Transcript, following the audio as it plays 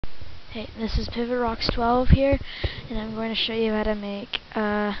Hey, this is PivotRocks12 here, and I'm going to show you how to make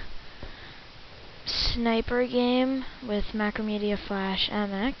a sniper game with Macromedia Flash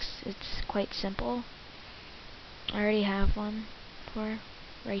MX. It's quite simple. I already have one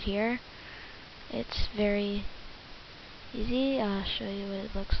right here. It's very easy. I'll show you what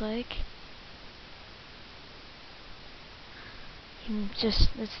it looks like.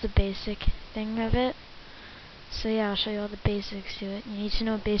 It's the basic thing of it. So yeah, I'll show you all the basics to it. You need to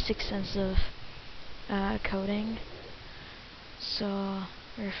know a basic sense of coding. So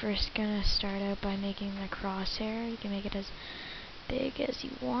we're first gonna start out by making the crosshair. You can make it as big as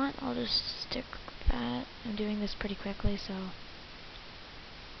you want. I'll just stick with that. I'm doing this pretty quickly, so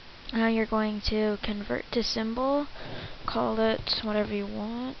now you're going to convert to symbol, call it whatever you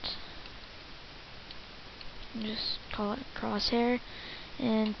want. Just call it crosshair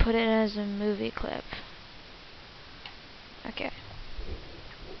and put it as a movie clip. Okay.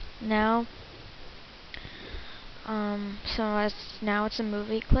 Now now it's a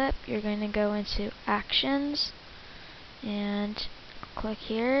movie clip. You're going to go into actions and click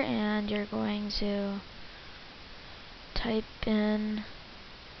here, and you're going to type in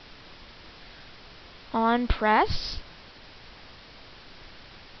on press.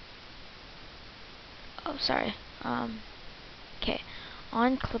 Oh, sorry. Okay.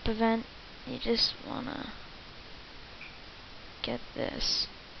 onClipEvent, you just wanna get this.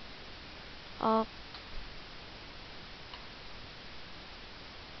 I'll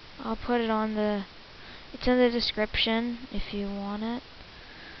put it on it's in the description if you want it.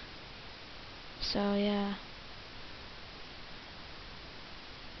 So yeah.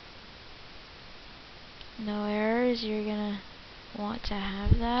 No errors, you're gonna want to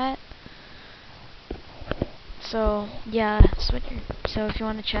have that. So yeah, so if you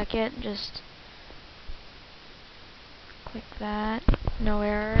want to check it, just click that. No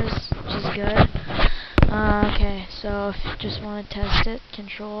errors, which is good. Okay, so if you just want to test it,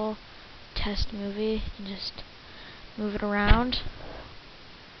 control test movie, and just move it around.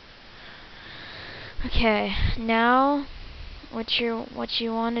 Okay, now what you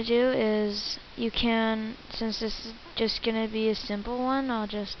want to do is you can, since this is just gonna be a simple one, I'll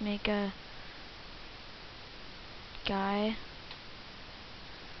just make a guy,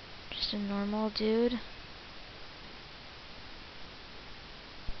 just a normal dude.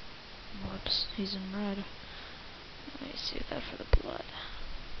 Whoops, he's in red. Let me save that for the blood.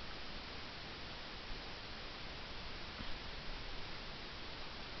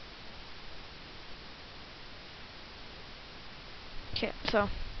 Okay, so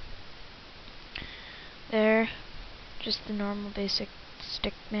there, just the normal basic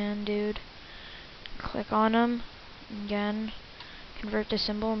stickman dude. Click on him, again, convert to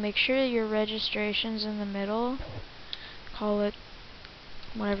symbol, make sure your registration's in the middle, call it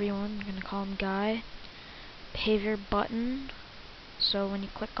whatever you want. I'm going to call him guy. Behavior button, so when you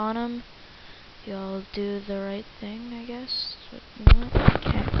click on him, you'll do the right thing, I guess. That's what you want.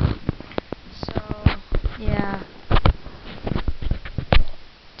 Okay. So, yeah.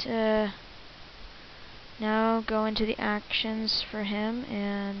 To now go into the actions for him,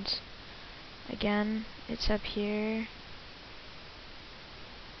 and again, it's up here.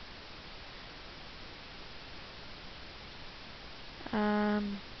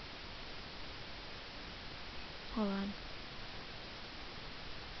 Hold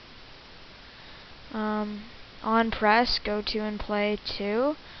on. On press, gotoAndPlay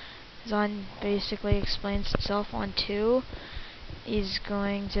 2. Basically explains itself on 2. He's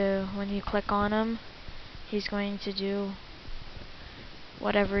going to, when you click on him, he's going to do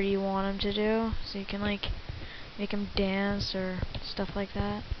whatever you want him to do. So you can like make him dance or stuff like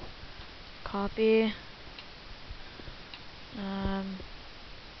that. Copy.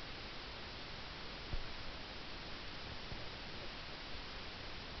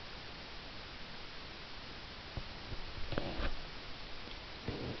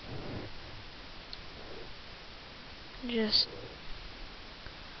 Just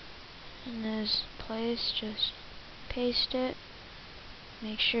in this place, just paste it.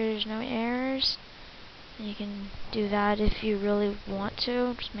 Make sure there's no errors. And you can do that if you really want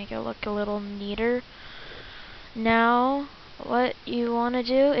to. Just make it look a little neater. Now, what you want to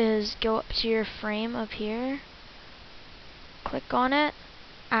do is go up to your frame up here. Click on it.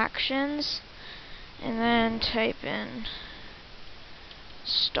 Actions. And then type in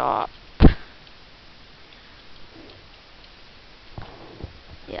stop.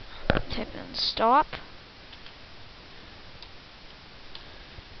 Yeah, type in stop.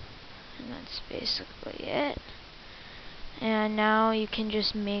 And that's basically it. And now you can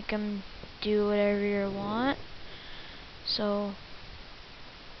just make them do whatever you want. So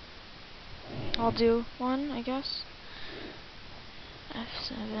I'll do one, I guess.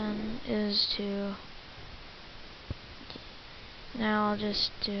 F7 is to... Now I'll just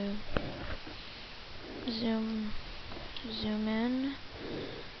do zoom in,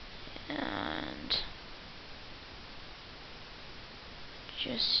 and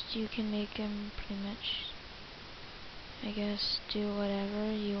just, you can make him pretty much, I guess, do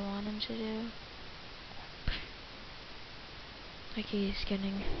whatever you want him to do. Like he's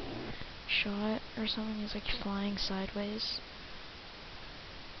getting shot or something, he's like flying sideways.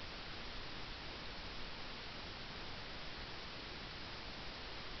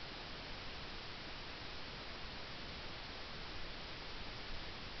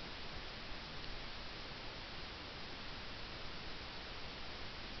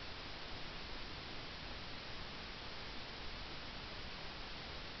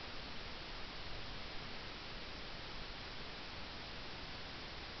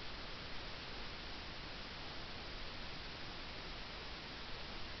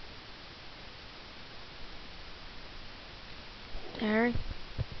 There.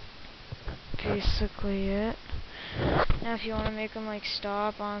 Basically it. Now if you want to make them like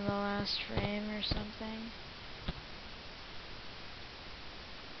stop on the last frame or something.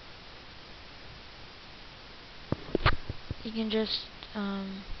 You can just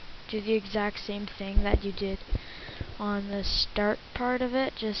do the exact same thing that you did on the start part of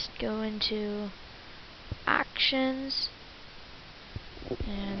it. Just go into actions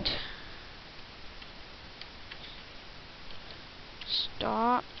and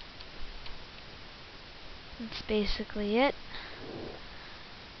stop. That's basically it.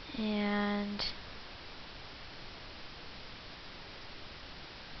 And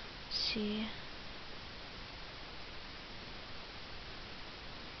see.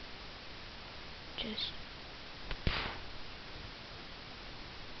 Just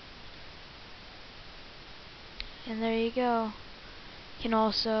and there you go. You can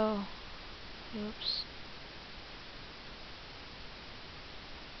also, oops.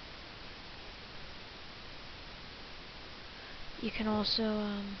 You can also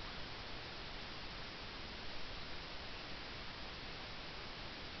and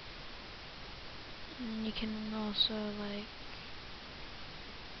you can also like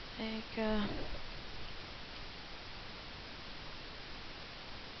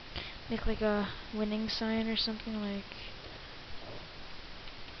make like a winning sign or something, like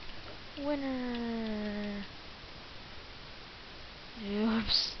winner.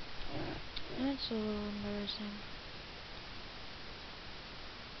 Oops. That's a little embarrassing.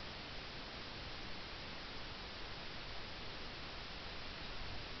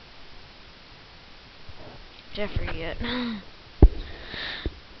 I forget.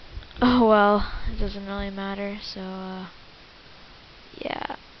 Oh well, it doesn't really matter, so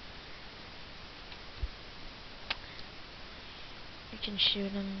yeah. You can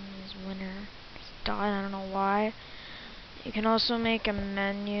shoot him as winner. Just died, I don't know why. You can also make a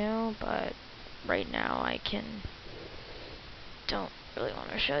menu, but right now I don't really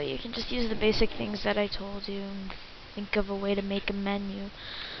want to show you. You can just use the basic things that I told you and think of a way to make a menu.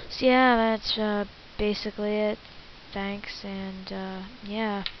 So yeah, that's basically it. Thanks, and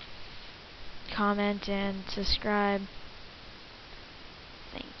yeah, comment and subscribe.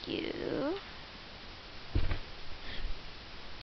 Thank you.